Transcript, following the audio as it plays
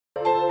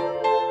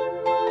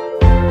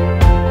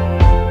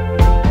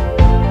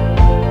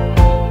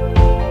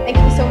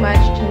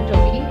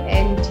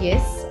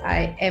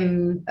I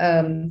am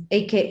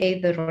AKA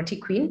the Roti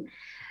Queen.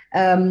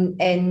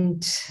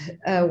 And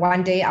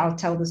one day I'll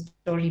tell the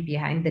story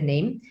behind the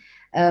name.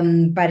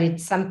 But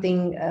it's something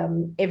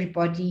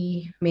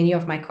everybody, many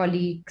of my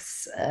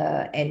colleagues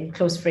and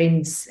close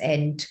friends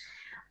and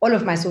all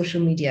of my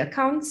social media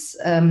accounts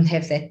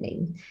have that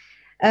name.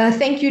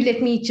 Thank you.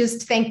 Let me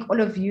just thank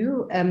all of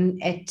you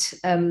at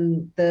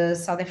the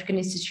South African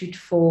Institute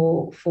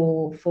for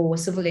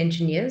Civil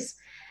Engineers.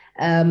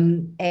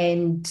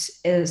 And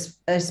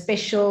a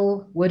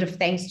special word of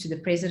thanks to the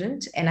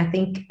president. And I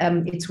think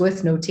it's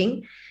worth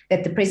noting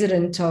that the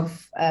president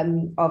of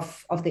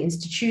the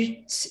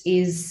institute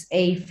is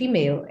a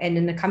female and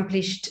an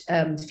accomplished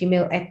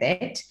female at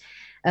that.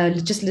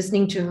 Just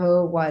listening to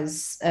her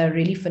was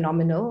really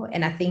phenomenal.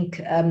 And I think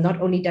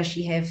not only does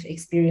she have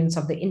experience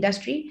of the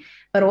industry,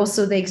 but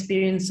also the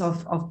experience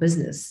of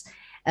business.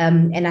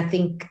 And I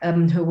think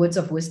her words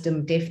of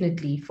wisdom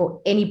definitely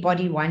for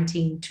anybody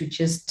wanting to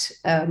just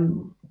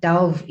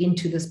delve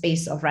into the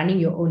space of running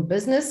your own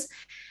business,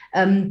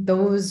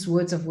 those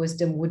words of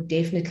wisdom would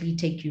definitely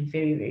take you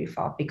very, very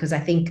far, because I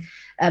think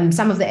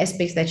some of the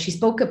aspects that she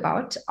spoke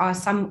about are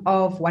some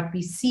of what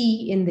we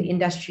see in the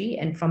industry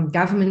and from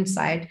government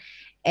side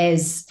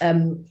as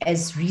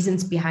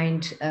reasons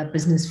behind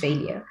business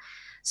failure.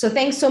 So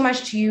thanks so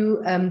much to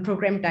you,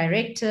 Program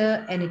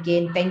Director. And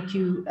again, thank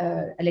you.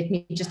 Let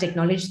me just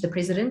acknowledge the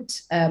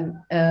President,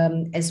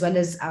 as well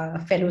as our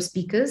fellow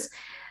speakers,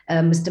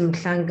 Mr.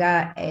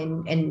 Mhlanga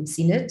and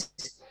Zenit.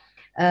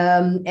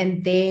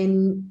 And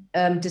then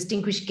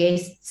distinguished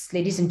guests,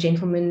 ladies and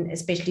gentlemen,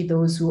 especially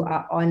those who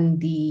are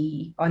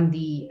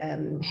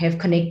have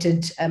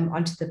connected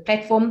onto the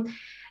platform.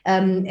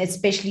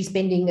 Especially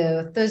spending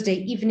a Thursday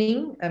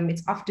evening.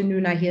 It's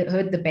afternoon. I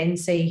heard the band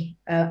say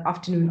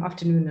afternoon,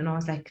 and I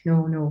was like,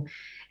 no.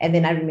 And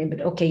then I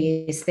remembered,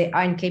 okay, yes, they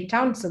are in Cape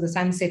Town, so the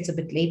sun sets a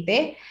bit late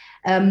there.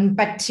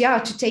 But yeah,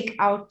 to take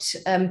out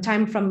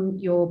time from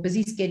your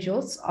busy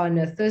schedules on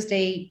a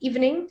Thursday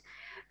evening,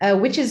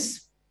 which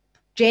is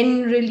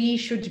generally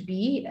should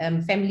be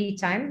family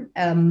time,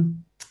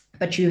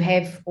 but you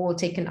have all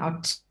taken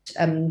out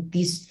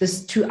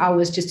this 2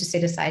 hours just to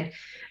set aside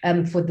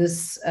for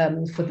this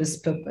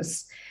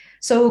purpose.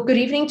 So good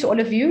evening to all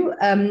of you,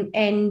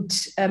 and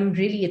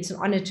really it's an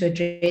honor to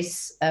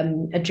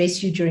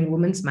address you during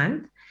Women's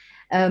Month.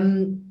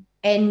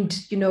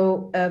 And you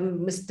know,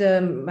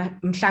 Mr.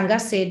 Mhlanga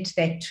said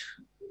that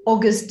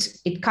August,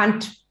 it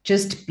can't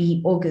just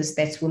be August,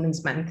 that's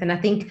Women's Month. And I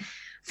think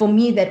for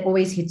me that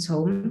always hits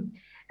home.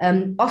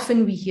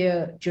 Often we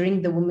hear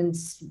during the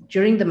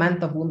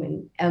month of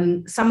women,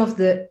 some of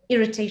the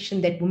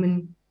irritation that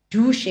women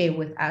do share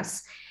with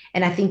us,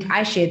 and I think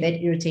I share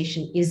that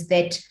irritation, is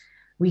that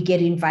we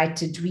get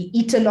invited, we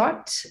eat a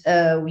lot,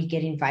 we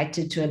get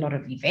invited to a lot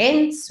of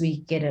events, we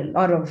get a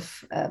lot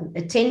of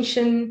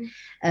attention,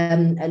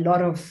 a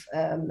lot of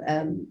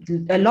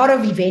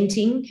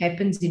eventing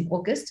happens in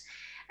August.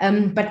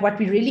 But what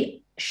we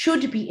really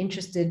should be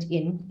interested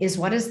in is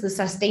what is the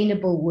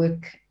sustainable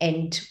work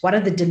and what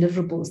are the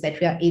deliverables that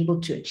we are able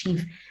to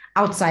achieve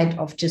outside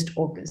of just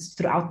August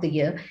throughout the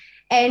year.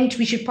 And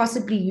we should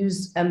possibly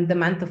use the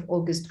month of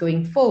August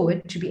going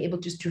forward to be able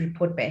just to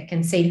report back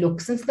and say, look,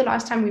 since the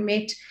last time we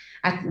met,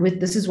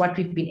 this is what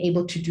we've been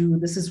able to do.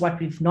 This is what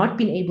we've not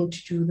been able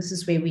to do. This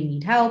is where we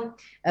need help.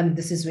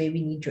 This is where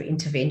we need your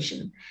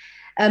intervention.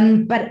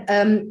 But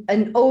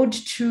an ode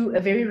to a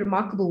very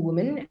remarkable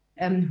woman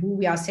who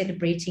we are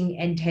celebrating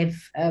and have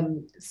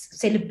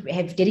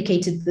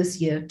dedicated this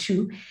year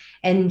to.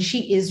 And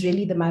she is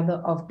really the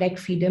mother of Black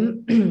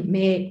freedom,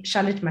 Mayor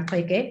Charlotte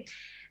Maxeke.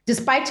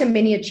 Despite her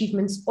many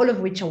achievements, all of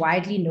which are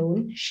widely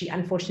known, she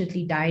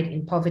unfortunately died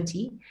in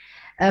poverty.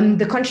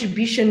 The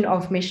contribution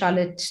of Mayor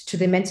Charlotte to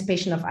the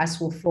emancipation of us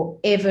will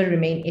forever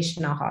remain etched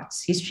in our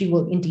hearts. History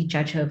will indeed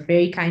judge her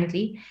very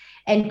kindly.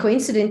 And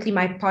coincidentally,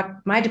 my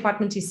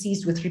department is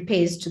seized with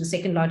repairs to the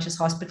second largest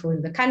hospital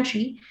in the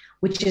country,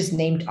 which is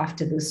named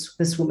after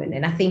this woman.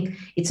 And I think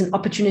it's an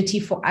opportunity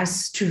for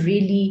us to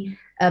really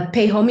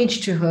pay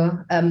homage to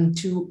her,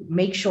 to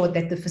make sure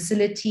that the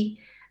facility,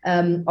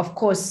 of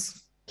course,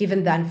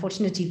 given the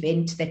unfortunate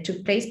event that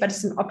took place, but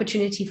it's an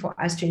opportunity for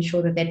us to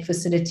ensure that that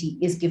facility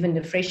is given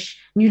a fresh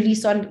new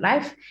lease on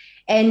life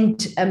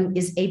and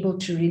is able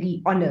to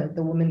really honor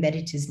the woman that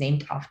it is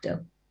named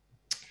after.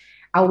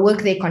 Our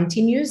work there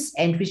continues,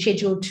 and we're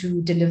scheduled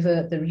to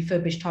deliver the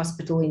refurbished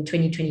hospital in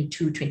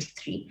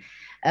 2022-23.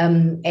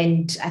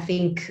 And I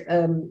think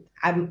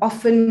I'm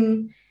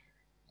often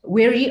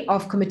wary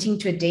of committing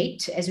to a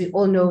date. As we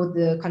all know,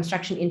 the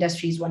construction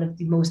industry is one of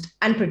the most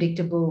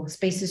unpredictable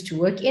spaces to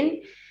work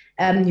in.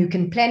 You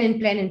can plan and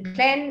plan and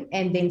plan,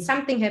 and then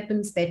something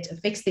happens that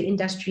affects the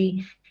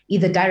industry,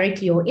 either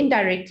directly or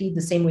indirectly, the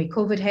same way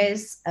COVID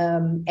has,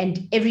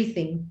 and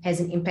everything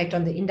has an impact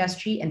on the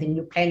industry, and then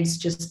your plans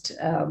just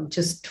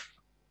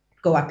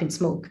go up in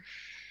smoke.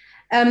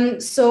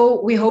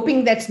 So we're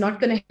hoping that's not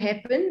going to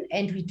happen,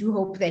 and we do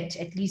hope that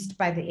at least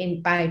by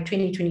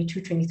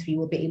 2022-23,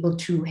 we'll be able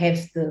to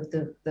have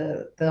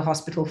the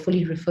hospital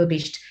fully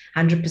refurbished,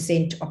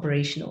 100%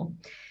 operational.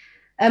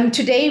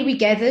 Today, we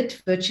gathered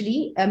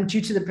virtually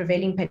due to the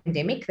prevailing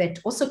pandemic that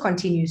also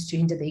continues to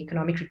hinder the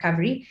economic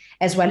recovery,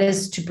 as well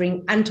as to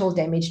bring untold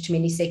damage to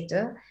many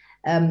sectors.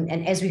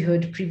 And as we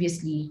heard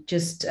previously,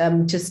 just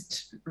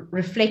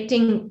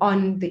reflecting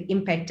on the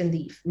impact and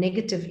the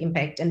negative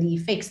impact and the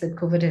effects that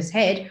COVID has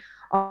had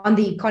on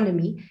the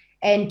economy,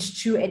 and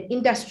to an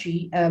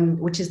industry,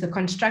 which is the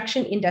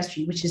construction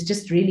industry, which is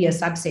just really a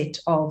subset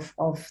of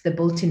the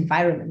built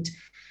environment.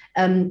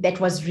 That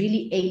was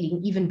really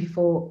ailing even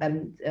before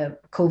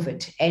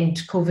COVID, and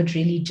COVID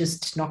really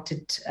just knocked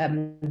it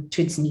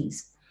to its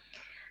knees.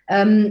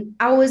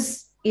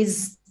 Ours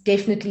is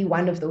definitely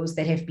one of those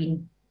that have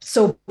been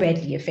so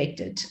badly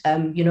affected. I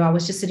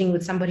was just sitting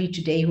with somebody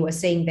today who was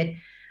saying that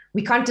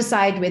we can't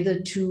decide whether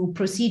to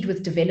proceed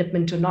with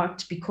development or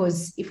not,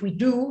 because if we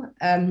do,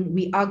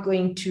 we are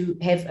going to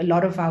have a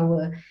lot of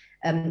our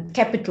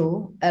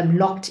capital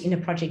locked in a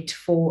project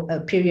for a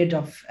period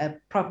of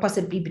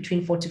possibly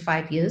between 4 to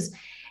 5 years.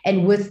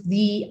 And with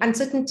the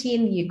uncertainty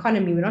in the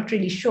economy, we're not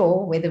really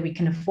sure whether we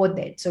can afford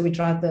that. So we'd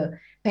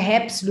rather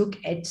perhaps look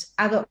at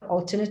other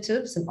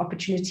alternatives and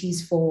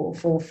opportunities for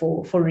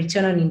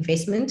return on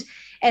investment,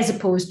 as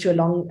opposed to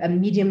a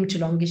medium to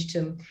longish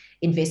term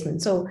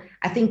investment. So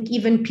I think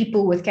even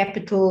people with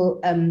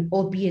capital,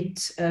 albeit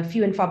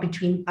few and far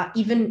between, are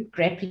even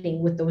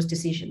grappling with those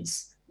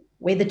decisions,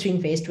 whether to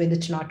invest, whether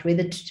to not,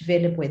 whether to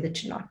develop, whether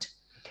to not.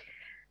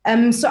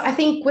 So I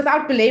think,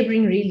 without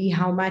belaboring really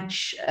how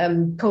much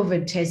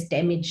COVID has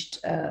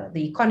damaged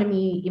the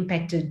economy,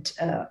 impacted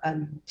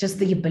just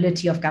the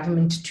ability of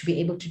government to be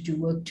able to do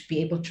work, to be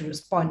able to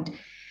respond,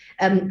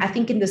 I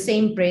think in the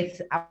same breath,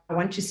 I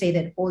want to say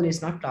that all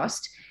is not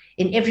lost.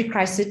 In every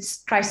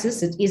crisis,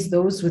 it is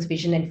those with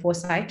vision and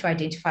foresight to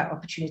identify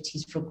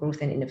opportunities for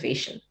growth and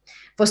innovation.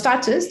 For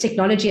starters,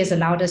 technology has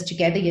allowed us to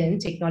gather in,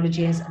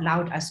 technology has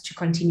allowed us to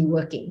continue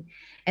working.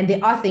 And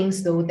there are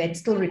things, though, that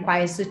still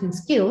require certain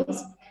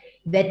skills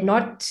that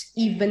not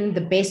even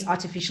the best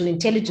artificial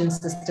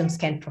intelligence systems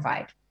can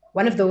provide.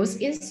 One of those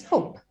is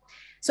hope.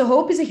 So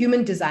hope is a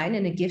human design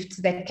and a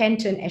gift that can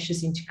turn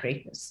ashes into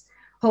greatness.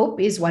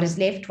 Hope is what is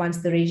left once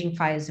the raging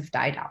fires have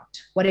died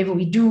out. Whatever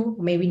we do,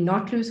 may we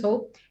not lose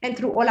hope, and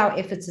through all our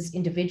efforts as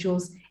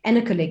individuals and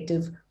a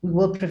collective, we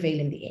will prevail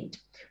in the end.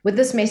 With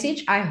this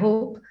message, I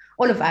hope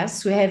all of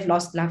us who have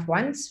lost loved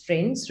ones,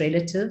 friends,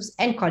 relatives,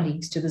 and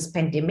colleagues to this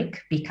pandemic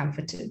be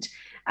comforted.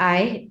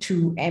 I,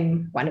 too,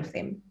 am one of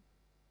them.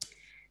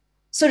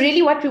 So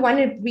really what we want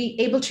to be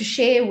able to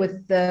share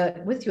with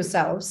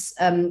yourselves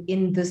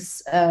in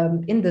this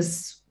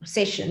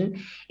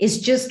session is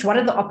just what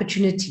are the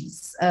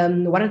opportunities?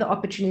 What are the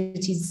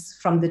opportunities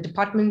from the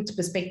department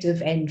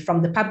perspective and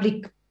from the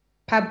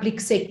public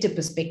sector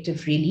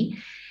perspective, really?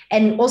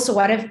 And also,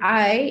 what have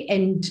I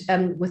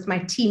and with my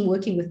team,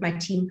 working with my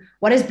team,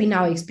 what has been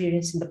our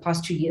experience in the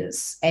past 2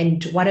 years,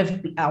 and what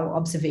have been our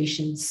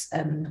observations?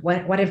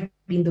 What have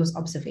been those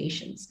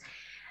observations?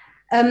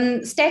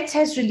 Stats SA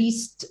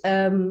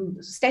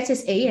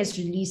has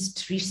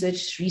released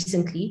research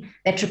recently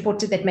that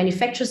reported that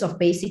manufacturers of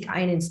basic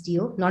iron and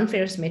steel,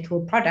 non-ferrous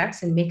metal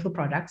products and metal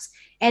products,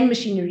 and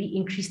machinery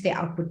increased their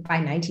output by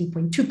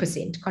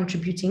 19.2%,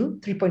 contributing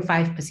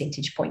 3.5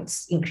 percentage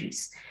points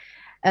increase.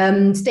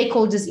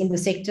 Stakeholders in the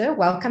sector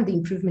welcome the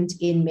improvement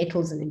in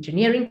metals and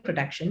engineering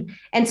production,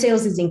 and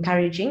sales is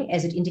encouraging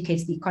as it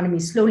indicates the economy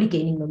is slowly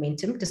gaining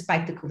momentum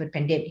despite the COVID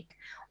pandemic.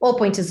 All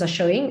pointers are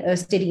showing a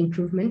steady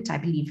improvement, I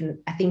believe.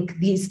 I think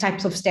these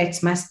types of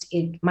stats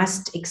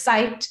must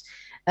excite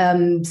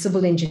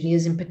civil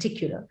engineers in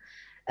particular.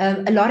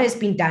 A lot has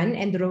been done,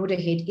 and the road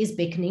ahead is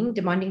beckoning,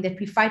 demanding that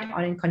we fight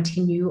on and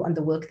continue on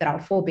the work that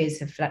our forebears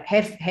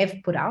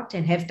have put out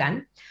and have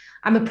done.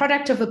 I'm a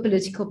product of a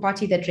political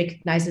party that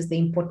recognizes the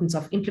importance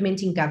of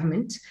implementing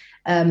government,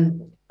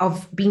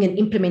 of being an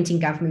implementing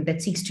government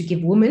that seeks to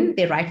give women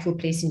their rightful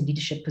place in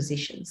leadership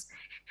positions.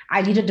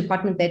 I lead a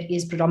department that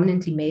is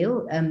predominantly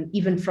male,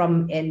 even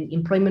from an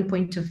employment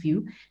point of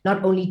view,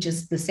 not only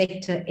just the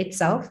sector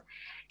itself,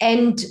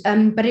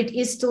 but it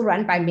is still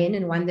run by men,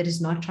 and one that is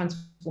not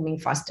transforming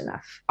fast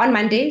enough. On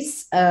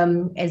Mondays,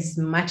 as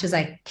much as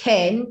I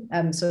can,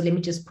 so let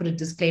me just put a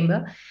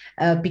disclaimer,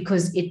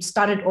 because it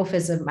started off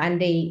as a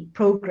Monday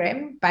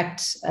program,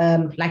 but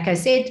like I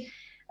said,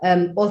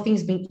 all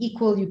things being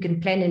equal, you can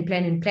plan and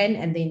plan and plan,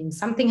 and then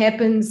something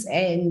happens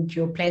and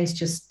your plans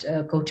just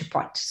go to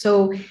pot.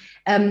 So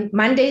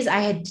Mondays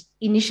I had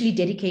initially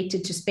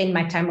dedicated to spend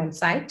my time on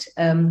site,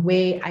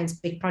 where I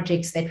inspect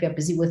projects that we are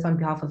busy with on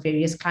behalf of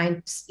various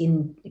clients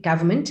in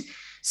government.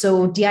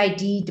 So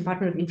DID,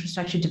 Department of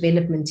Infrastructure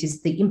Development,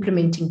 is the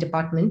implementing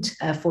department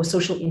for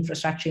social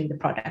infrastructure in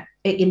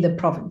the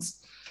province.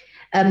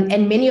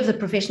 And many of the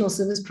professional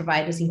service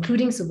providers,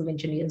 including civil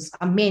engineers,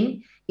 are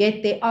men,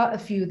 yet there are a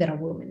few that are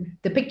women.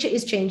 The picture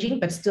is changing,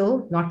 but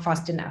still not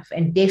fast enough,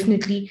 and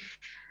definitely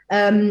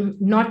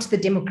not the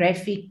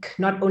demographic,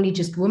 not only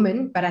just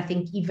women, but I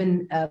think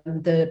even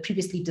the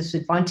previously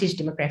disadvantaged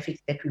demographic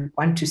that we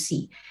want to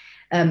see.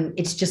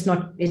 It's just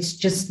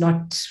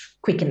not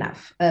quick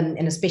enough,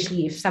 and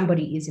especially if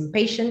somebody is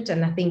impatient,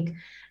 and I think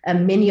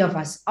many of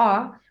us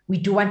are, we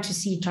do want to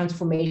see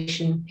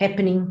transformation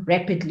happening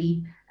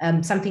rapidly,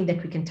 something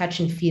that we can touch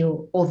and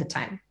feel all the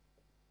time.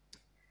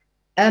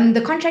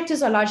 The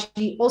contractors are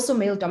largely also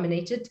male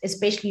dominated,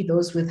 especially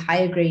those with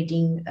higher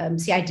grading,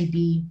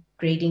 CIDB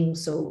grading,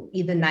 so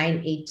either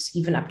 9, 8,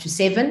 even up to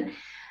 7.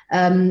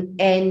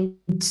 And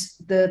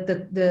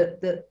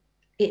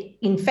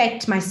in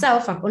fact,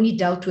 myself, I've only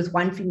dealt with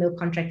one female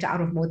contractor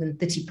out of more than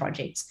 30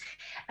 projects.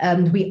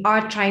 We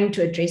are trying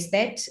to address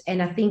that.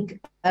 And I think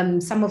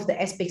some of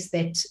the aspects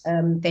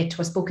that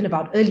was spoken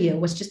about earlier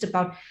was just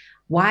about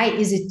why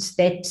is it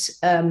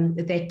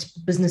that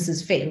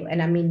businesses fail?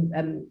 And I mean,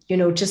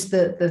 just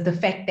the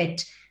fact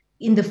that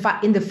in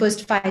the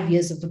first 5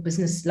 years of a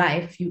business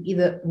life, you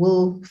either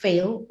will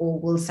fail or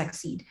will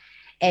succeed.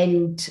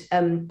 And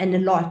a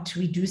lot,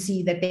 we do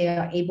see that they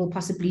are able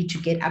possibly to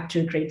get up to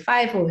a grade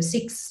 5 or a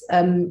 6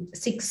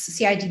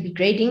 CIDB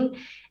grading,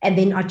 and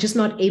then are just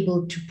not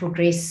able to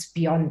progress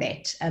beyond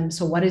that.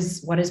 So what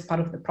is part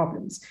of the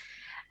problems?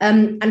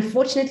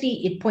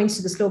 Unfortunately, it points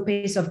to the slow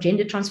pace of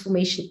gender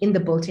transformation in the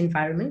built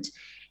environment.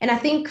 And I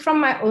think from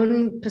my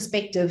own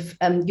perspective,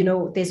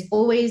 there's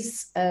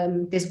always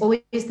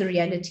the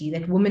reality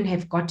that women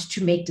have got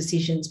to make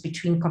decisions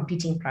between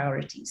competing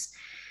priorities.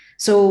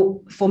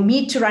 So for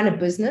me to run a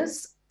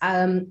business,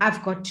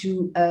 I've got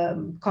to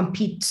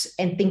compete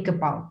and think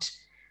about,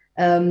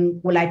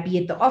 will I be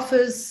at the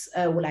office?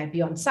 Will I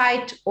be on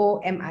site?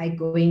 Or am I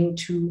going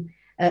to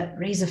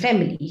raise a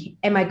family?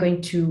 Am I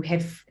going to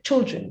have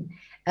children?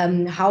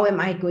 How am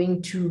I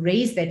going to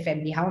raise that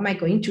family? How am I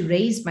going to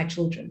raise my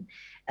children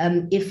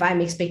if I'm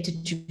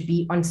expected to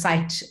be on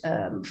site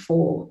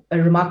for a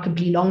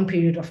remarkably long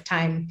period of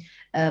time?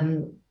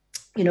 And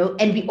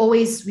we've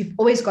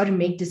always got to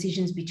make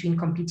decisions between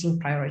competing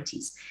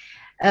priorities.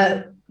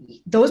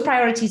 Those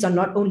priorities are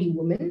not only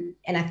women,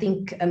 and I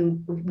think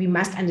we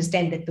must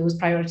understand that those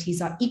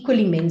priorities are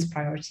equally men's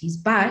priorities,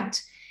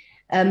 but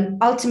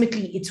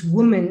ultimately it's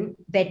women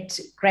that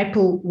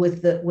grapple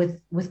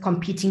with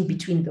competing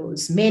between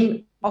those.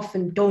 Men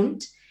often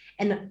don't,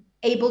 and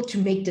able to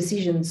make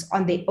decisions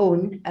on their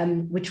own,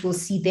 which will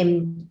see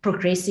them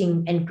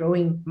progressing and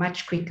growing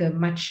much quicker,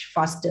 much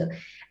faster,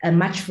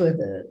 much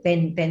further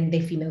than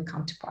their female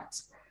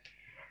counterparts.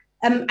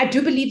 I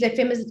do believe that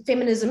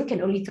feminism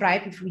can only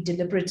thrive if we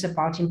deliberate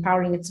about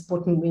empowering and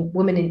supporting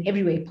women in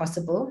every way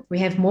possible. We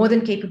have more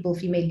than capable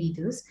female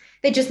leaders.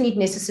 They just need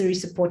necessary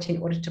support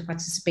in order to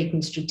participate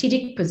in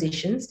strategic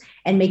positions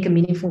and make a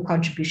meaningful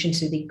contribution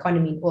to the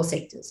economy in all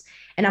sectors.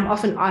 And I'm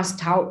often asked,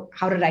 how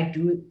did I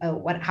do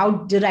what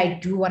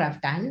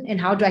I've done,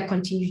 and how do I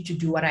continue to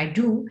do what I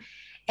do?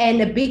 And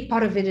a big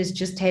part of it is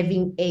just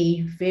having a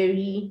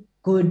very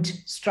good,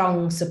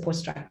 strong support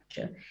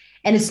structure.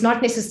 And it's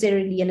not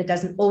necessarily, and it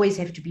doesn't always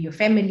have to be your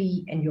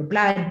family and your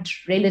blood,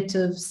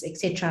 relatives,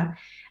 etc.,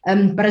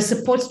 but a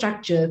support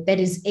structure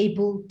that is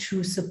able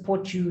to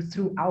support you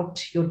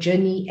throughout your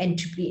journey and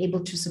to be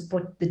able to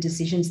support the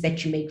decisions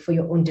that you make for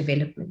your own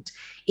development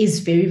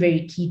is very,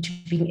 very key to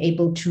being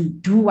able to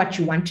do what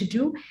you want to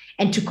do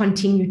and to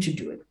continue to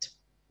do it.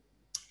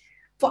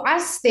 For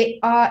us, there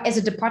are, as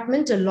a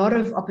department, a lot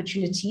of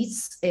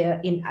opportunities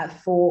in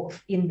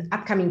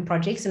upcoming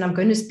projects, and I'm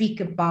going to speak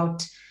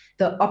about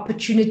the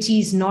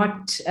opportunities,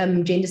 not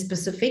gender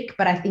specific,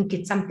 but I think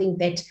it's something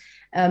that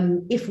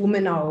if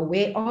women are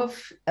aware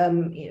of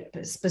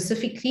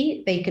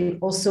specifically, they can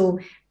also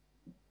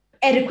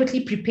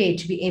adequately prepare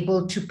to be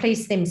able to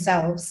place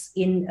themselves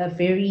in a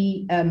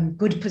very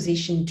good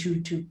position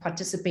to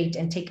participate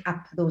and take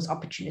up those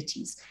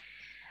opportunities.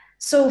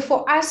 So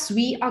for us,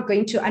 we are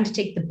going to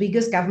undertake the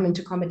biggest government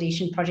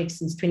accommodation project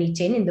since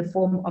 2010 in the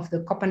form of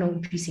the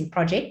Kopanong Precinct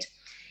project.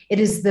 It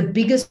is the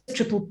biggest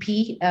triple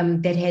P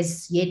that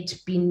has yet to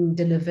be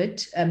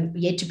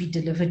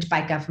delivered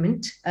by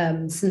government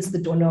since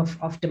the dawn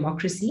of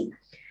democracy.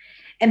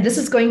 And this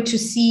is going to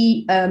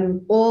see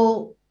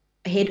all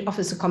head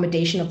office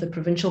accommodation of the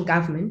provincial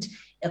government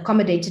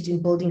accommodated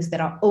in buildings that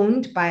are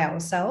owned by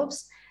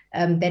ourselves.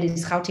 That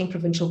is Gauteng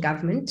provincial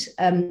government.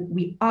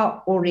 We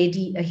are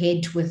already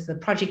ahead with the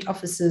project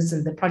offices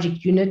and the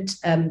project unit,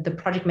 the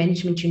project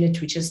management unit,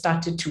 which has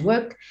started to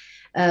work.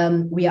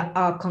 We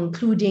are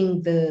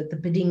concluding the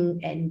bidding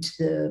and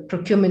the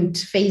procurement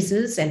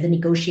phases and the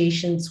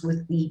negotiations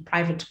with the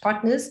private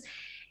partners.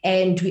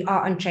 And we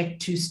are on track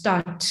to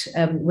start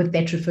with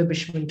that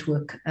refurbishment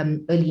work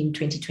early in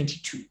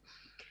 2022.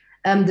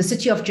 The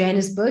city of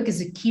Johannesburg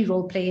is a key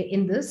role player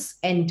in this,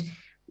 and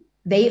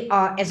they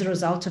are, as a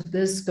result of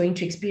this, going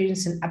to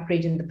experience an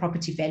upgrade in the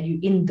property value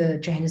in the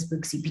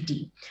Johannesburg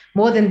CBD.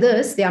 More than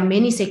this, there are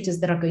many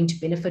sectors that are going to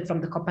benefit from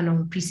the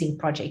Kopanong Precinct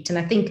project. And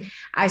I think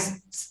I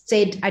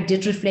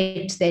did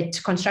reflect that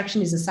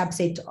construction is a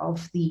subset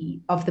of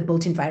the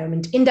built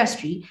environment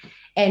industry.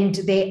 And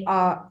they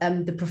are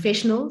the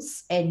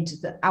professionals and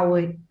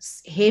our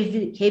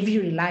heavy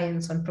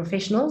reliance on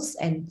professionals,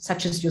 and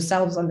such as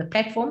yourselves on the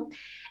platform.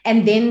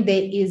 And then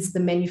there is the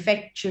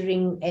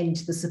manufacturing and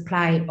the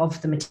supply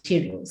of the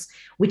materials,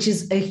 which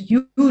is a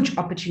huge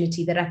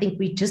opportunity that I think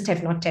we just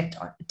have not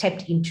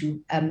tapped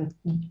into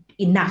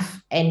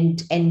enough.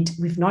 And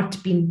we've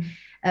not been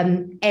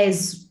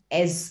as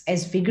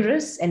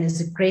vigorous and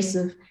as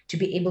aggressive to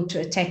be able to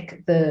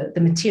attack the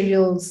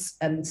materials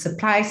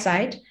supply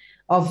side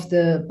of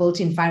the built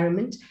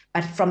environment,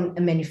 but from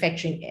a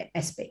manufacturing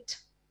aspect.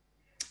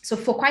 So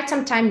for quite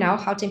some time now,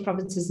 Gauteng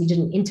province has needed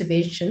an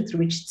intervention through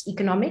which its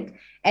economic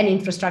and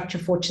infrastructure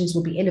fortunes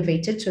will be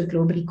elevated to a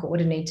globally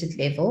coordinated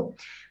level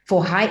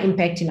for high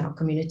impact in our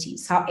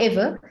communities.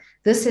 However,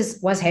 this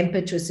was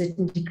hampered to a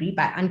certain degree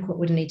by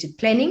uncoordinated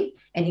planning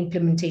and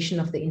implementation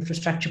of the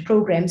infrastructure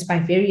programs by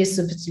various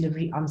service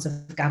delivery arms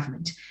of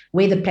government,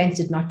 where the plans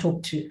did not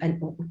talk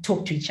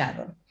to each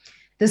other.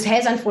 This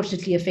has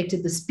unfortunately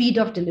affected the speed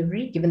of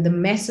delivery, given the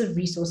massive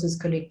resources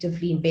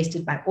collectively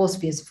invested by all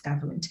spheres of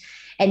government.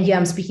 And here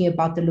I'm speaking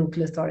about the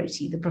local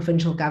authority, the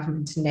provincial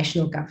government,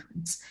 national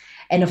governments.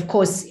 And of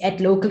course, at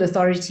local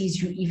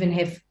authorities, you even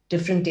have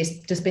different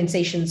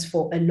dispensations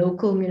for a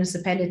local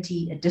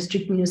municipality, a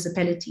district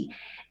municipality,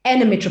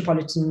 and a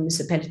metropolitan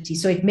municipality.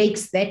 So it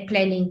makes that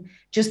planning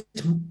just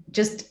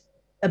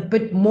a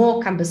bit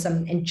more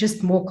cumbersome and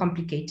just more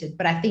complicated.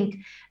 But I think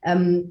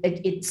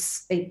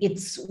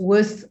it's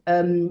worth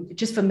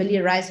just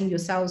familiarizing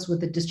yourselves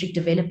with the district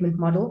development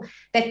model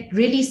that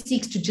really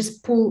seeks to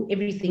just pull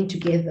everything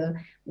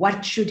together,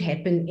 what should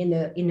happen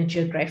in a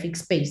geographic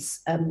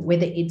space,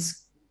 whether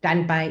it's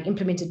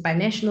implemented by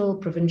national,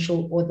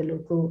 provincial, or the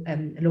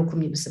local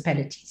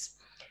municipalities.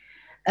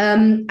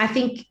 I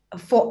think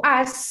for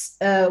us,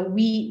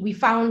 we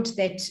found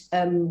that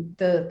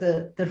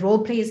the role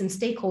players and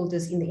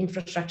stakeholders in the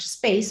infrastructure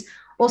space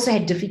also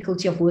had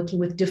difficulty of working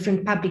with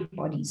different public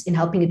bodies in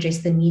helping address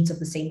the needs of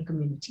the same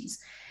communities.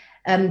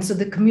 So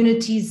the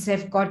communities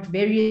have got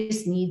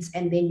various needs,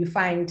 and then you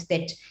find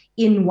that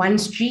in one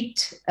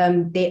street,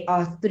 there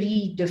are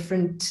 3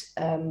 different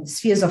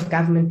spheres of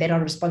government that are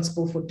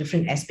responsible for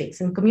different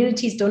aspects. And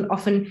communities don't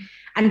often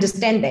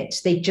understand that.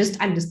 They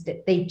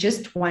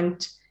just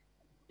want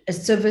a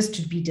service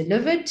to be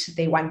delivered.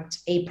 They want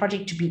a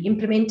project to be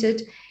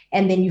implemented.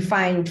 And then you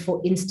find,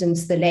 for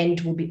instance, the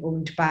land will be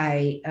owned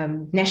by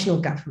national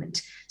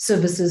government.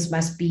 Services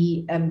must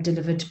be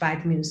delivered by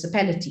the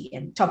municipality,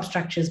 and top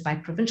structures by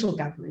provincial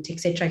government, et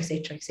cetera, et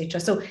cetera, et cetera.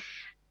 So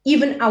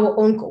even our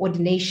own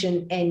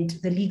coordination and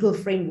the legal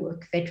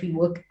framework that we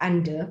work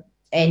under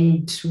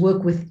and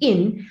work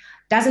within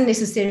doesn't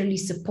necessarily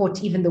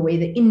support even the way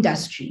the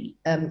industry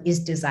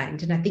is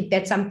designed. And I think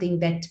that's something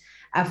that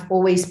I've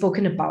always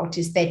spoken about,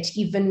 is that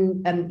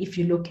even if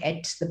you look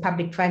at the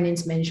Public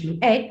Finance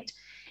Management Act,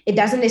 it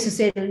doesn't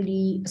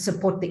necessarily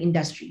support the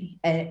industry.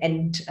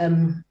 And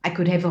I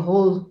could have a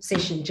whole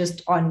session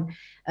just on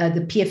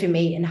the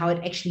PFMA and how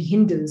it actually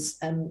hinders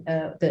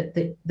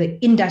the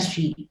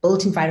industry,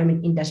 built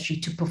environment industry,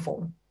 to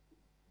perform.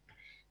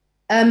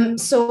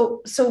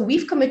 So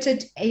we've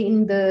committed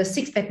in the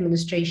 6th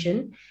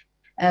administration,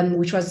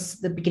 which was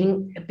the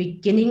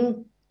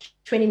beginning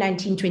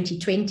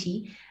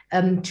 2019-2020,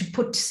 to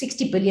put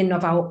 60 billion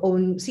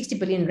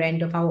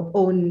rand of our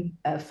own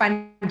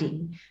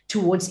funding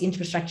towards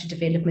infrastructure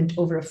development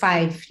over a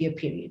 5-year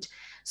period.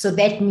 So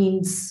that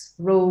means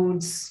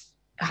roads,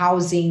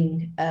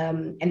 housing,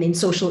 and then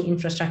social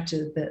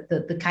infrastructure,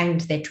 the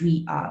kind that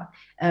we are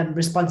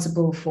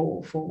responsible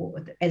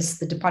for, as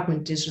the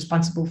department is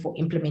responsible for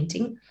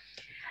implementing.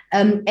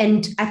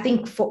 And I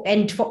think for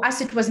us,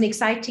 it was an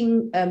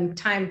exciting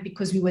time,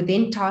 because we were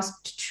then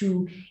tasked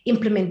to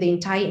implement the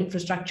entire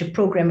infrastructure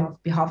program on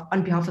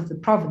behalf of the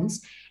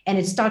province. And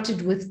it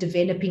started with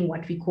developing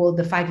what we call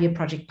the 5-year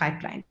project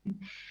pipeline.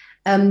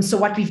 So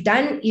what we've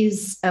done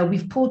is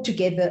we've pulled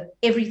together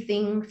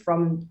everything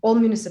from all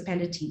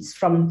municipalities,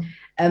 from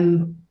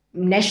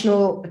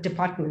national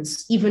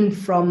departments, even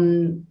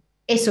from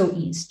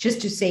SOEs,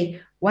 just to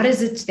say, what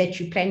is it that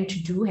you plan to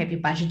do? Have you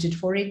budgeted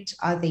for it?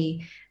 Are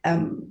they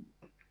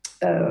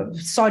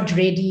SOD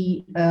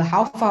ready?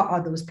 How far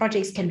are those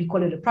projects? Can we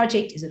call it a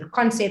project? Is it a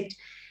concept?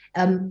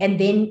 And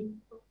then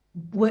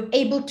we're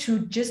able to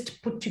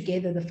just put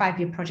together the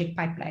 5-year project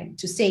pipeline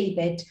to say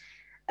that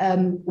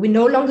we're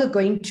no longer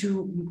going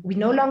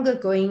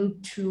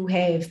to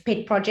have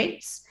pet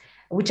projects,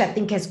 which I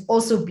think has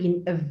also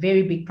been a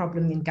very big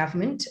problem in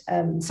government.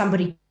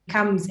 Somebody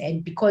comes,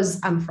 and because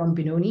I'm from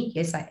Benoni,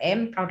 yes, I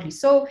am, proudly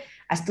so,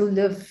 I still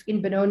live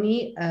in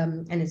Benoni,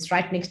 and it's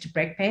right next to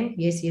Brakpan,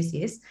 yes.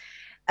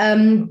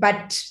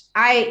 But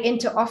I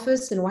enter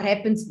office, and what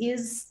happens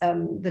is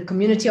the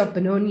community of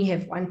Benoni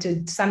have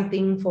wanted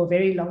something for a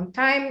very long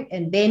time,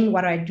 and then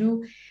what I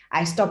do,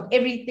 I stop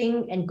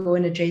everything and go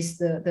and address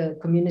the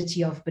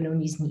community of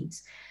Benoni's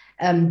needs.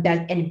 And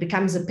it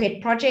becomes a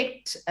pet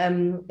project.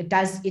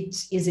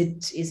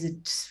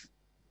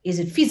 Is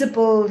it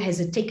feasible? Has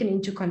it taken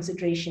into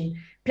consideration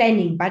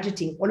planning,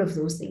 budgeting, all of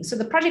those things? So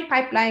the project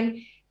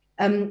pipeline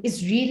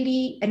is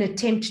really an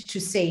attempt to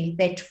say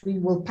that we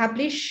will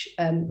publish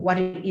what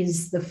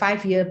is the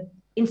 5-year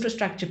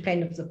infrastructure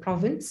plan of the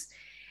province.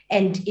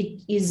 And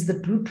it is the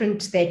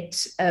blueprint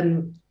that,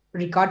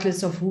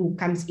 regardless of who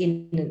comes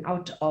in and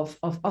out of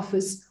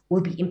office,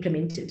 will be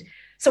implemented.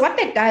 So what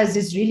that does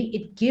is really,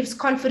 it gives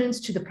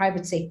confidence to the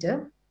private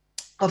sector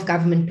of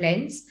government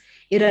plans.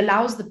 It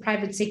allows the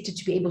private sector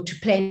to be able to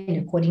plan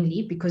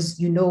accordingly, because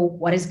you know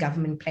what is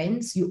government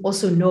plans. You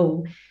also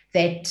know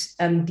that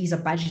these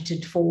are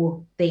budgeted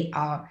for, they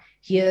are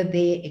here,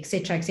 there,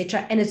 etc.,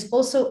 etc. And it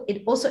also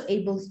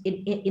enables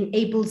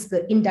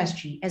the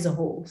industry as a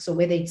whole. So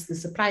whether it's the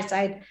supply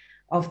side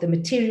of the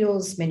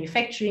materials,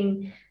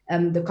 manufacturing,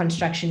 the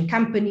construction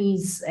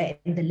companies,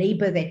 and the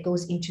labor that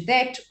goes into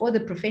that, or the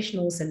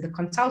professionals and the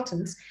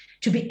consultants,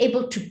 to be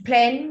able to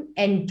plan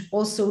and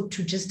also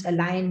to just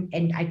align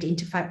and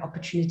identify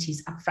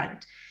opportunities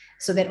upfront,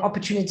 so that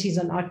opportunities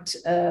are not,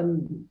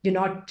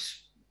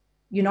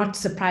 you're not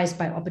surprised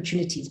by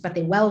opportunities, but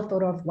they're well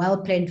thought of, well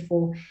planned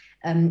for,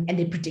 and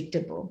they're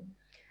predictable.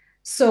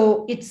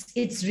 So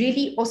it's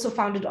really also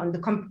founded on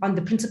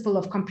the principle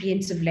of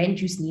comprehensive land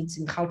use needs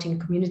in Gauteng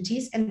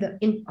communities and the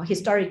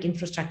historic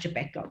infrastructure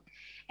backlog.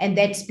 And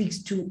that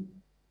speaks to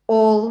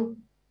all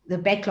the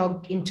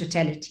backlog in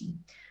totality: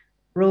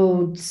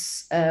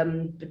 roads,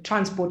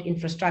 transport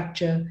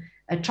infrastructure,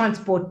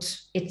 transport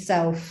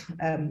itself,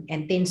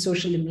 and then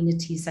social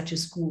amenities such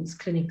as schools,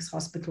 clinics,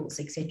 hospitals,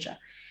 etc.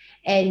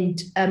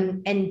 And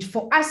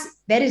for us,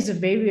 that is a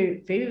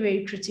very, very,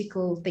 very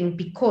critical thing,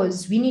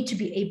 because we need to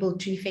be able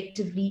to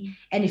effectively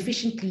and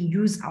efficiently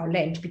use our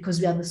land, because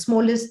we are the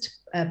smallest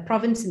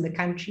province in the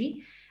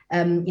country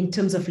in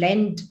terms of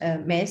land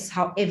mass.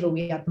 However,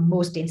 we are the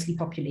most densely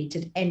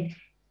populated. And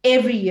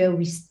every year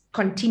we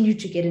continue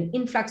to get an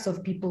influx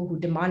of people who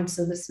demand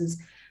services,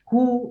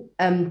 who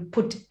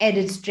put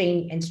added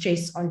strain and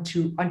stress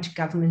onto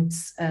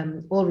government's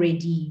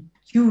already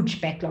huge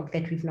backlog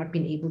that we've not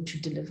been able to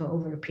deliver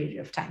over a period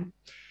of time.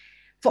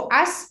 For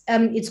us,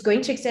 it's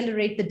going to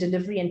accelerate the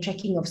delivery and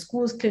tracking of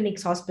schools,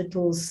 clinics,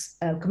 hospitals,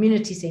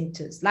 community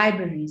centers,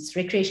 libraries,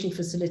 recreation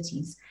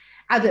facilities,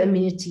 other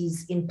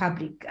amenities in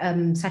public,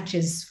 such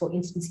as, for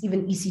instance,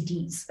 even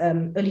ECDs,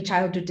 early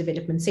childhood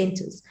development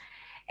centers.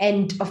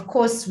 And of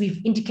course,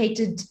 we've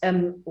indicated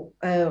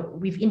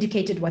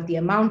what the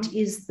amount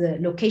is, the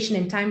location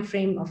and time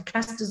frame of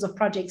clusters of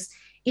projects,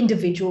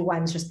 individual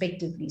ones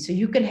respectively. So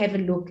you can have a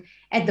look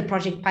at the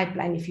project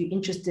pipeline if you're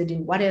interested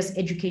in what is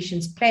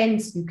education's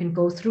plans. You can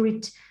go through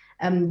it.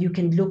 You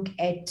can look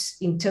at,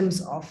 in terms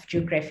of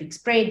geographic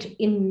spread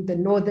in the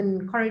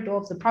northern corridor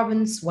of the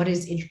province, what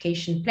is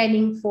education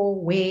planning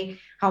for, where,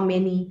 how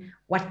many,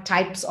 what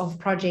types of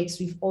projects.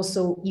 We've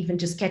also even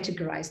just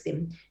categorized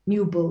them: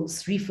 new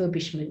builds,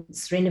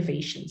 refurbishments,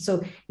 renovations.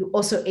 So you're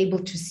also able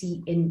to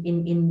see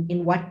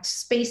in what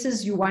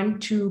spaces you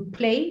want to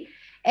play.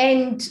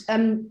 And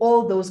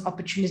all those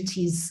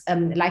opportunities,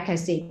 like I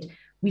said,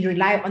 we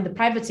rely on the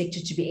private sector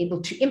to be able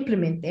to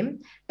implement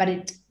them,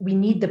 but we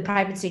need the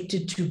private sector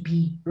to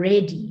be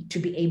ready to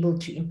be able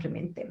to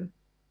implement them.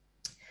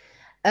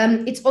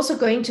 It's also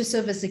going to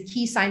serve as a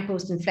key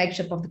signpost and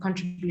flagship of the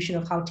contribution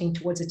of Gauteng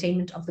towards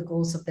attainment of the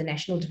goals of the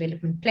National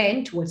Development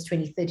Plan towards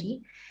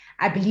 2030.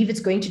 I believe it's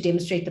going to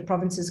demonstrate the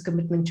province's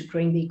commitment to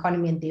growing the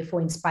economy and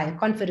therefore inspire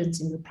confidence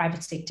in the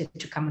private sector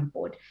to come on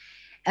board.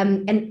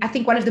 And I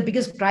think one of the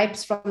biggest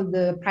gripes from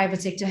the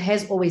private sector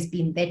has always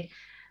been that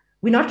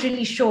we're not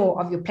really sure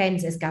of your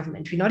plans as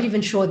government. We're not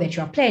even sure that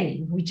you're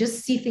planning. We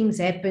just see things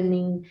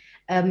happening,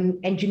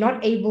 and you're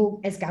not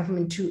able as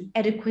government to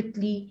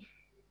adequately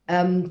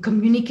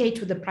communicate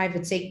with the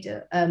private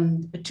sector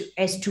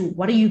as to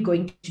what are you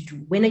going to do,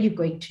 when are you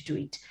going to do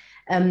it,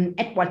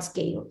 at what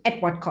scale, at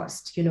what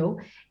cost,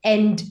 and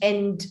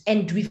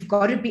we've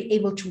got to be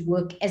able to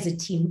work as a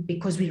team,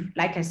 because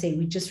like I say,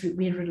 we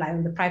rely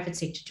on the private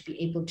sector to be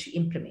able to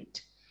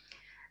implement.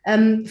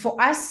 For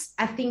us,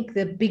 I think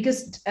the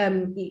biggest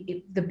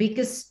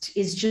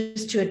is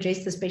just to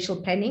address the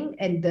spatial planning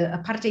and the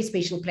apartheid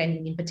spatial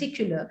planning in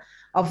particular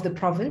of the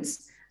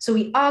province. So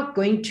we are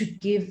going to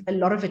give a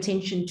lot of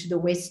attention to the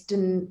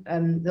western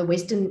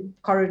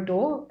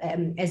corridor,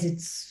 as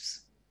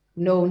it's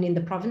known in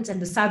the province, and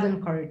the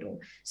southern corridor.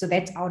 So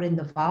that's out in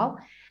the Vaal,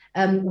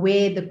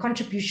 where the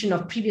contribution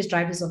of previous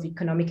drivers of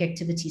economic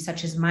activity,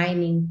 such as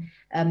mining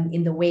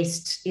in the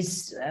West,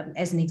 is,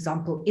 as an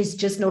example, is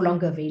just no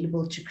longer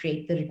available to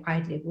create the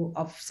required level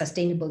of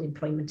sustainable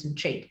employment and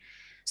trade.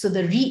 So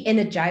the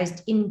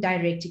re-energized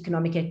indirect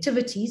economic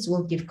activities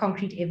will give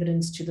concrete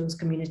evidence to those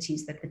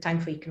communities that the time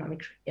for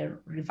economic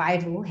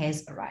revival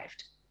has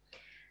arrived.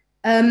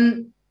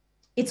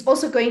 It's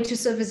also going to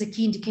serve as a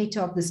key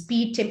indicator of the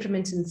speed,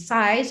 temperament, and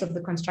size of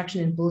the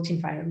construction and built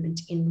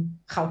environment in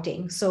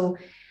Gauteng. So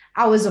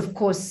ours, of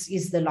course,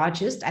 is the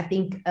largest. I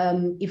think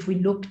if we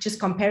look just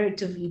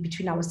comparatively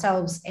between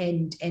ourselves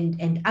and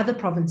other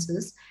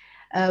provinces,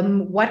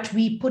 what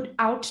we put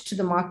out to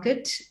the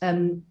market,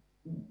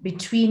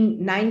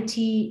 between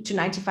 90 to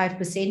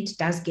 95%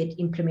 does get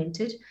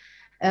implemented.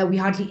 We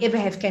hardly ever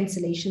have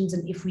cancellations,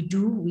 and if we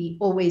do, we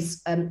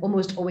always,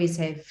 almost always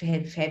have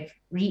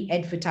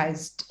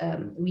re-advertised.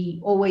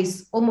 We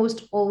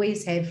almost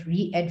always have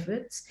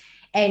re-adverts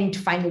and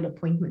final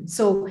appointments.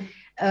 So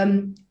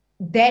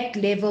that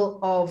level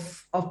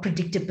of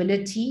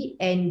predictability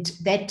and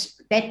that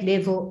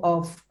level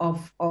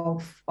of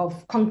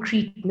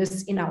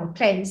concreteness in our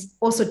plans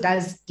also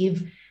does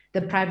give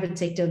the private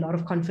sector a lot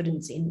of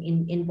confidence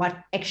in what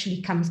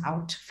actually comes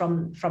out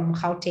from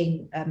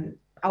Gauteng,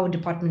 our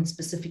department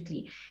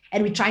specifically.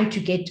 And we're trying to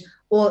get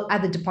all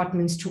other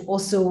departments to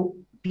also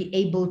be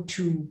able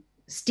to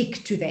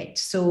stick to that,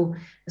 so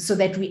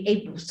that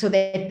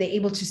they're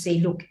able to say,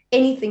 look,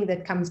 anything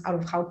that comes out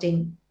of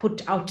Gauteng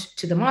put out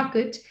to the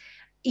market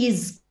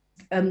is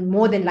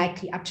more than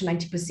likely up to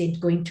 90%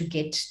 going to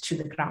get to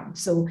the ground.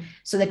 So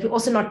that we're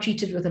also not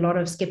treated with a lot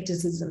of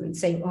skepticism and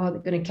saying, oh, they're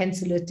going to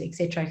cancel it,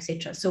 etc.,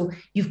 etc. So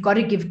you've got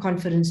to give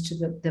confidence to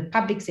the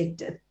public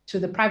sector, to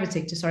the private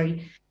sector,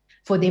 sorry,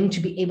 for them to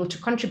be able to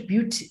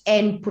contribute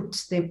and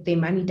put their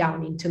money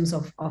down in terms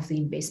of the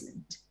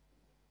investment.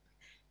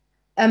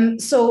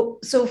 So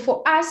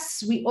for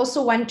us, we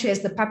also want to, as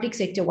the public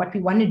sector, what we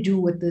want to do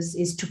with this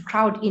is to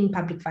crowd in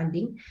public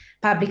funding,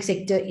 public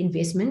sector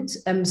investment,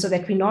 so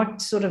that we're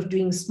not sort of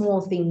doing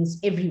small things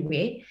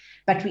everywhere,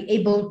 but we're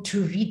able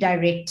to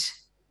redirect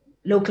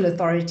local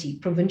authority,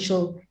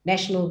 provincial,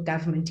 national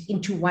government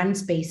into one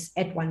space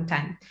at one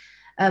time,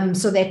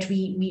 so that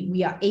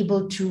we are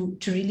able to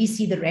really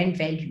see the rand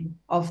value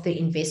of the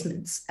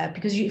investments.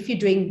 Because if you're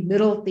doing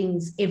little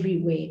things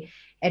everywhere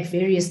at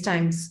various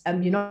times,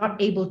 you're not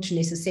able to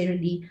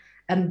necessarily,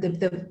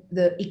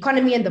 the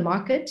economy and the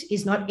market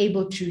is not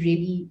able to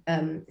really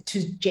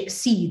to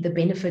see the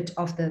benefit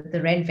of the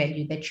rand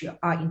value that you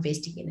are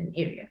investing in an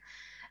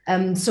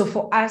area. So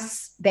for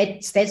us,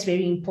 that's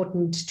very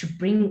important, to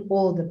bring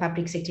all the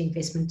public sector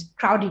investment,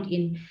 crowd it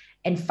in,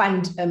 and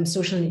fund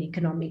social and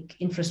economic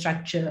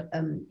infrastructure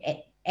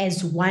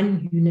as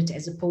one unit,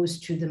 as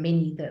opposed to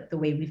the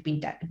way we've been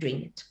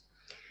doing it.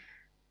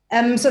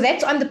 So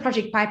that's on the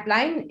project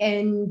pipeline.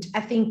 And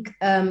I think,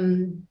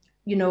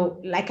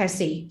 like I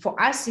say,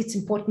 for us, it's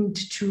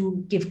important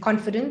to give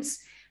confidence.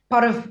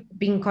 Part of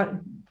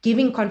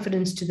giving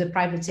confidence to the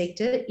private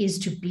sector is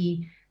to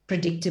be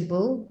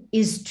predictable,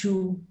 is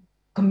to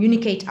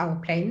communicate our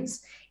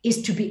plans,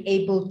 is to be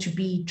able to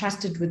be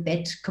trusted with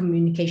that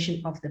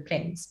communication of the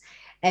plans.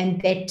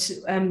 And that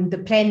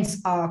the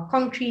plans are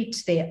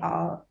concrete, they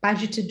are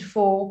budgeted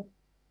for,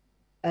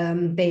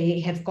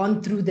 they have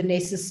gone through the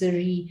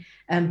necessary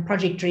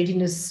project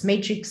readiness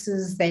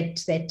matrices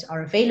that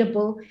are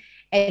available.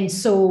 And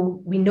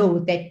so we know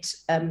that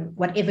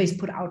whatever is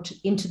put out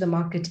into the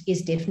market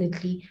is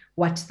definitely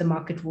what the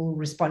market will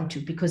respond to.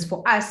 Because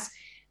for us,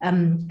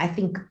 I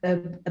think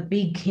a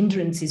big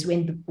hindrance is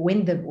when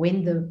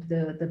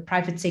the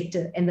private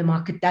sector and the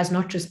market does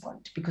not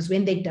respond. Because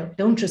when they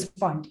don't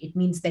respond, it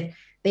means that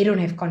they don't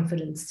have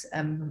confidence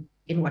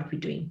in what we're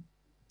doing.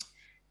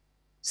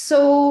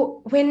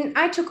 So when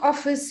I took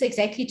office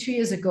exactly 2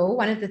 years ago,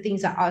 one of the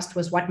things I asked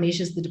was what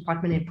measures the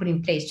department had put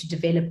in place to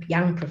develop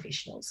young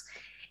professionals.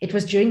 It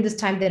was during this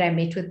time that I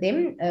met with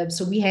them.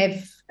 So we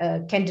have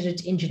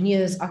candidate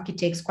engineers,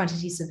 architects,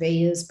 quantity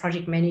surveyors,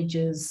 project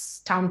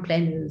managers, town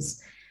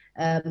planners.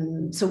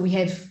 So we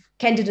have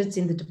candidates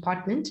in the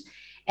department.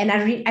 And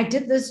I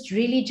did this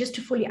really just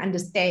to fully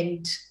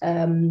understand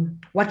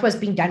what was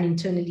being done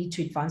internally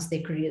to advance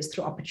their careers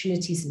through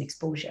opportunities and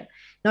exposure.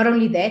 Not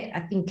only that, I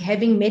think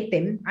having met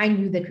them, I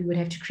knew that we would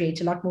have to create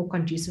a lot more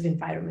conducive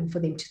environment for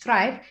them to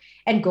thrive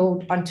and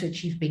go on to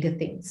achieve bigger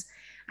things.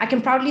 I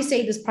can proudly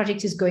say this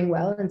project is going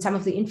well, and some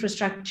of the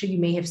infrastructure you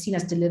may have seen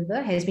us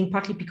deliver has been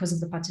partly because of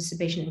the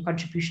participation and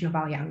contribution of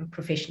our young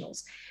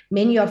professionals.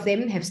 Many of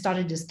them have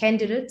started as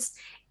candidates,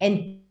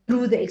 and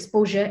through the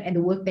exposure and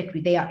the work that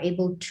they are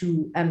able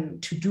to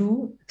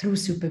do through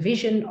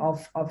supervision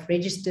of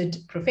registered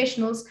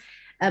professionals,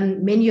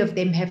 many of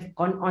them have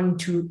gone on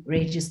to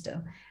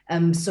register.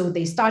 So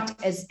they start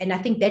as, and I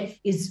think that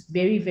is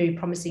very, very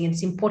promising. And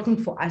it's important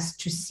for us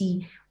to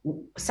see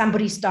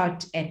somebody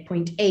start at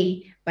point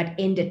A, but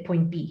end at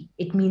point B.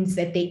 It means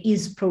that there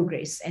is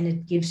progress, and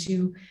it gives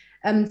you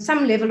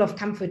some level of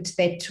comfort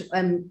that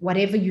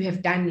whatever you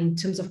have done in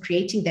terms of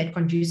creating that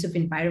conducive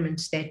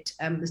environment that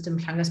Mr.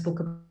 Mhlanga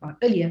spoke about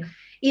earlier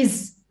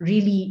is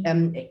really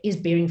is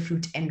bearing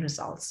fruit and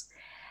results.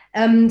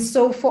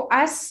 So for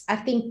us, I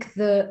think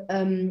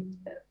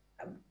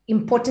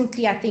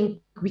importantly, I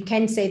think we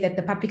can say that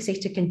the public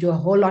sector can do a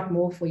whole lot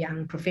more for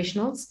young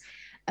professionals.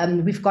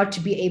 We've got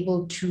to be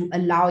able to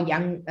allow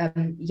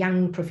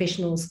young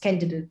professionals,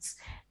 candidates,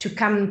 to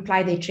come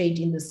apply their trade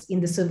in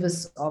the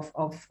service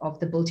of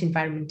the built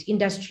environment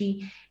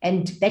industry,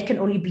 and that can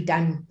only be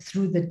done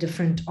through the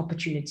different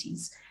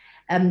opportunities.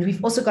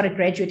 We've also got a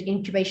graduate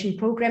incubation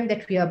program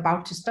that we are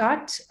about to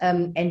start,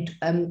 and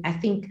I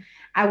think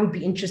I would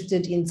be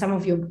interested in some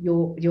of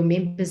your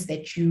members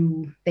that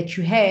you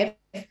have.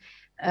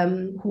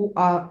 Who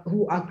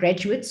are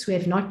graduates who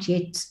have not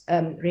yet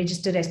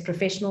registered as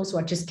professionals, who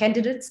are just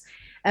candidates,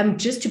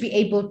 just to be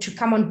able to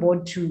come on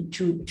board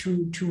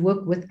to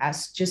work with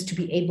us, just to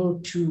be able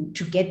to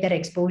get that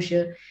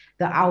exposure,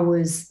 the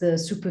hours, the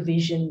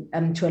supervision,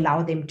 to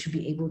allow them to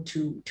be able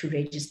to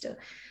register.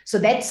 So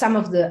that's some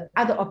of the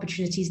other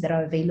opportunities that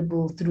are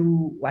available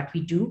through what we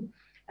do.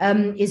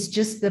 Is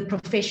just the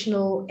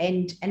professional,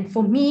 and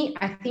for me,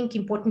 I think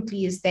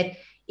importantly is that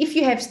if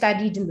you have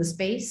studied in the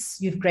space,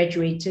 you've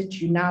graduated,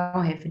 you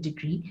now have a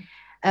degree,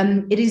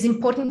 it is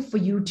important for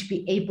you to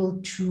be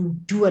able to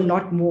do a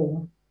lot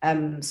more.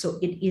 So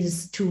it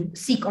is to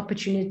seek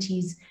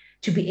opportunities,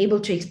 to be able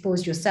to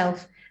expose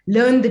yourself,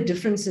 learn the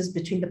differences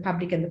between the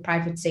public and the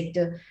private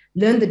sector,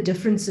 learn the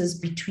differences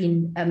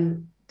between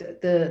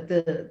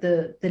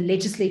the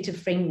legislative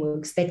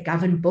frameworks that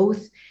govern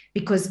both,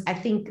 because I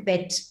think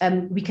that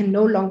we can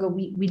no longer,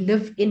 we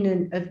live in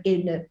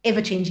an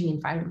ever-changing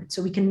environment.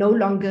 So we can no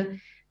longer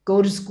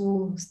go to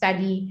school,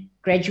 study,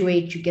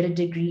 graduate, you get a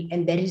degree,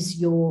 and that is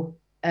your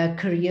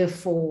career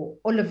for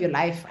all of your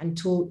life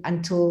until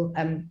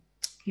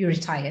you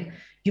retire.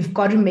 You've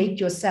got to make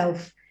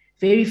yourself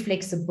very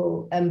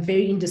flexible,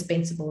 very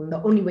indispensable. And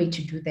the only way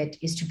to do that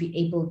is to be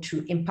able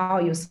to empower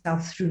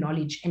yourself through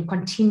knowledge and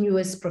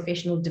continuous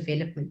professional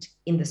development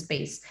in the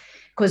space,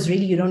 because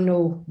really you don't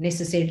know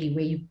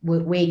necessarily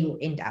where you'll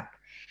end up.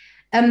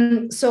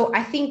 So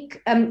I think,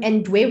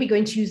 and where we're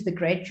going to use the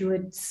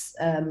graduates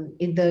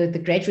in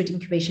the graduate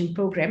incubation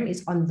program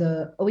is on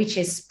the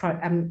OHS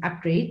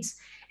upgrades,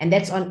 and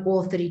that's on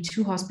all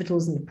 32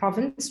 hospitals in the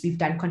province. We've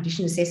done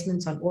condition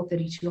assessments on all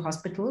 32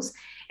 hospitals,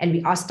 and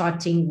we are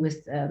starting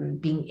with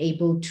being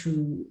able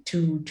to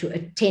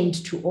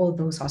attend to all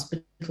those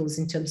hospitals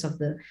in terms of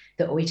the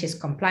OHS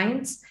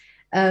compliance.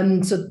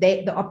 So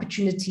the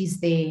opportunities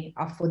there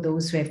are for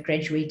those who have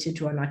graduated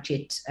who are not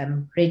yet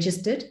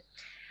registered.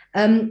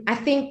 I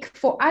think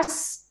for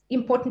us,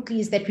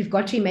 importantly, is that we've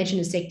got to imagine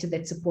a sector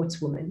that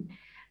supports women.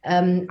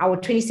 Our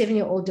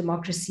 27-year-old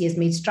democracy has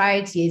made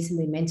strides, yes, in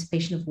the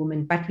emancipation of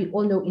women, but we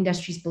all know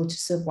industries built to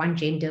serve one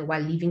gender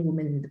while leaving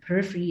women in the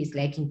periphery is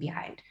lagging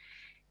behind.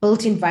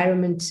 Built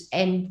environment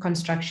and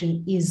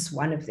construction is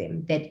one of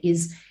them that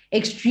is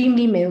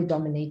extremely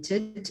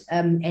male-dominated,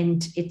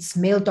 and it's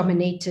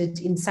male-dominated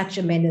in such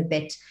a manner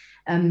that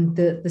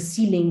the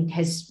ceiling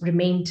has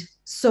remained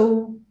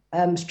so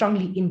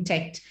strongly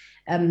intact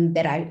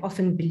that I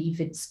often believe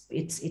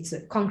it's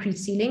a concrete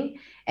ceiling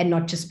and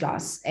not just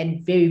glass,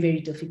 and very, very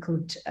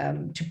difficult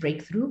to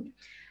break through.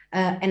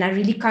 And I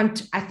really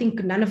can't, I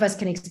think none of us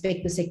can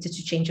expect the sector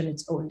to change on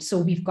its own. So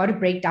we've got to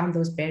break down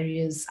those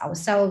barriers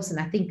ourselves. And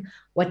I think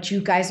what you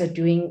guys are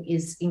doing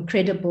is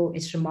incredible.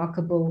 It's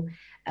remarkable.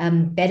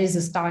 That is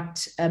a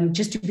start,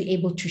 just to be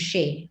able to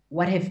share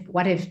what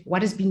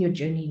has been your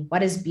journey,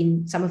 what has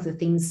been some of the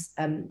things,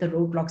 the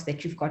roadblocks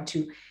that you've got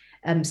to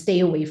stay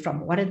away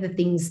from. What are the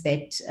things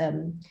that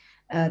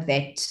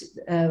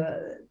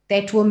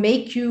will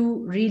make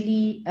you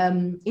really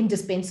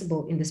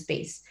indispensable in the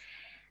space?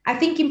 I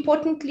think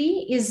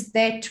importantly is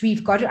that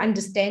we've got to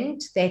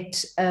understand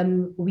that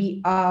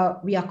we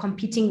are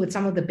competing with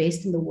some of the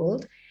best in the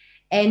world,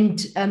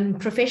 and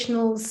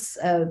professionals,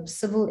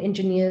 civil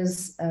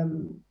engineers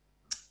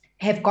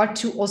have got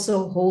to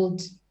also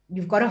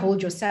you've got to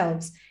hold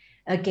yourselves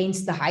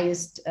against the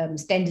highest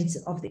standards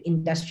of the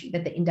industry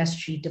that the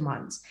industry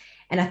demands.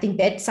 And I think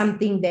that's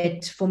something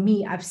that for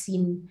me, I've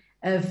seen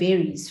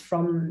varies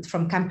from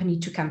company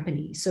to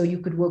company. So you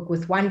could work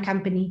with one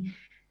company,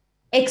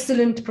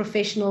 excellent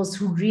professionals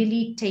who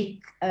really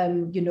take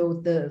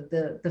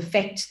the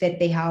fact that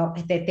they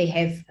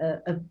have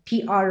a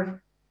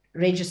PR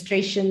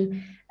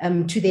registration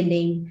to their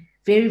name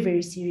very,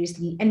 very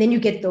seriously. And then you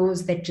get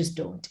those that just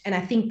don't. And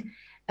I think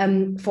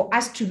for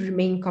us to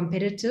remain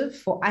competitive,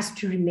 for us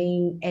to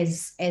remain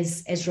as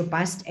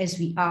robust as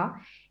we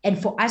are, and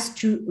for us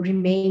to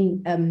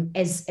remain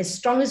as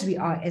strong as we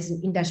are as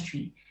an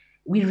industry,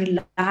 we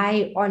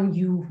rely on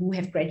you who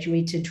have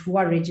graduated, who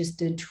are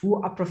registered,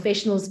 who are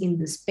professionals in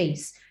the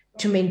space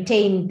to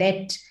maintain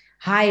that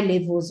high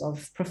levels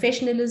of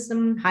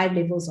professionalism, high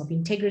levels of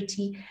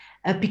integrity,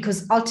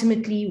 because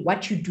ultimately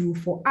what you do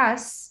for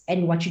us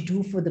and what you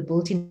do for the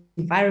built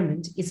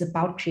environment is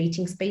about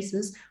creating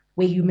spaces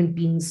where human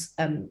beings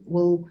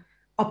will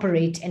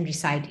operate and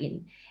reside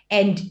in.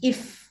 And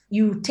if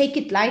you take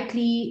it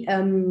lightly,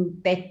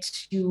 that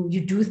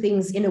you do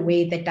things in a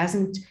way that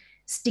doesn't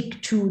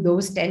stick to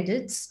those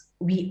standards,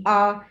 we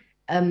are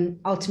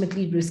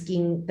ultimately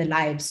risking the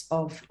lives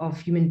of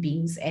human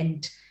beings.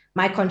 And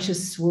my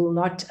conscience will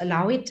not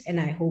allow it, and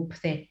I hope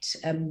that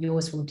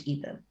yours won't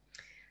either.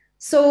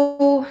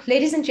 So,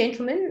 ladies and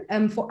gentlemen,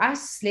 for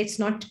us, let's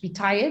not be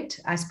tired.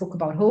 I spoke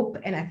about hope,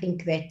 and I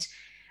think that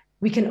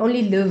we can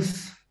only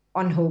live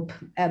on hope.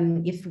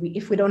 If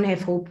we don't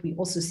have hope, we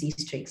also cease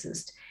to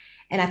exist.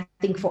 And I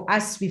think for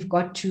us, we've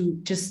got to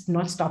just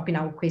not stop in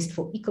our quest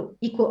for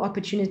equal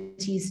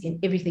opportunities in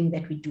everything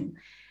that we do.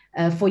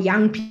 For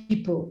young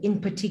people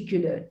in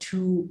particular,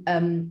 to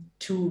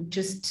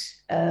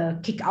just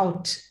kick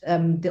out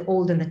the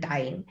old and the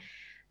dying.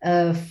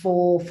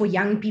 For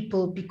young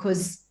people,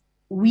 because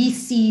we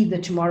see the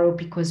tomorrow,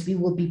 because we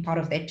will be part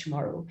of that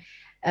tomorrow.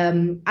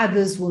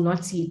 Others will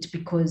not see it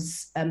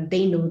because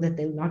they know that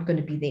they're not going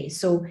to be there.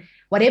 So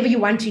whatever you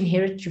want to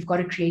inherit, you've got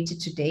to create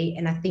it today.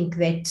 And I think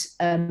that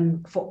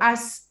for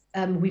us,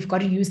 we've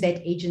got to use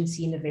that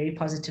agency in a very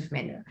positive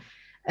manner.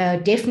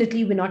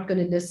 Definitely, we're not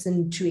going to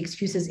listen to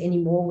excuses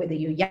anymore, whether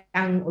you're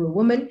young or a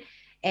woman.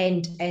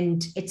 And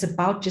it's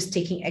about just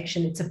taking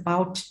action. It's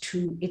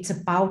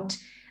about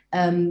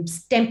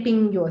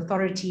stamping your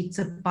authority. It's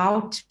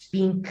about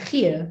being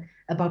clear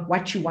about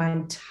what you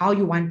want, how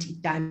you want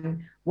it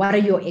done, what are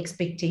your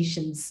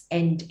expectations,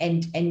 and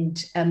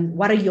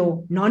what are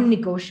your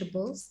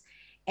non-negotiables,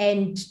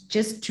 and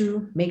just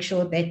to make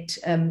sure that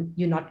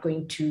you're not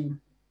going to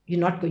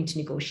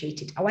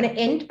negotiate it. I want to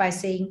end by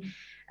saying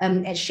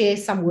and share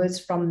some words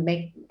from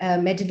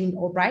Madeleine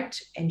Albright,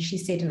 and she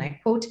said, and I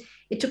quote,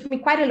 "It took me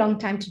quite a long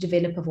time to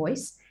develop a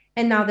voice,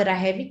 and now that I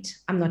have it,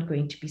 I'm not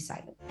going to be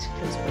silent."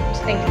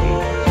 Thank you very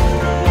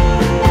much.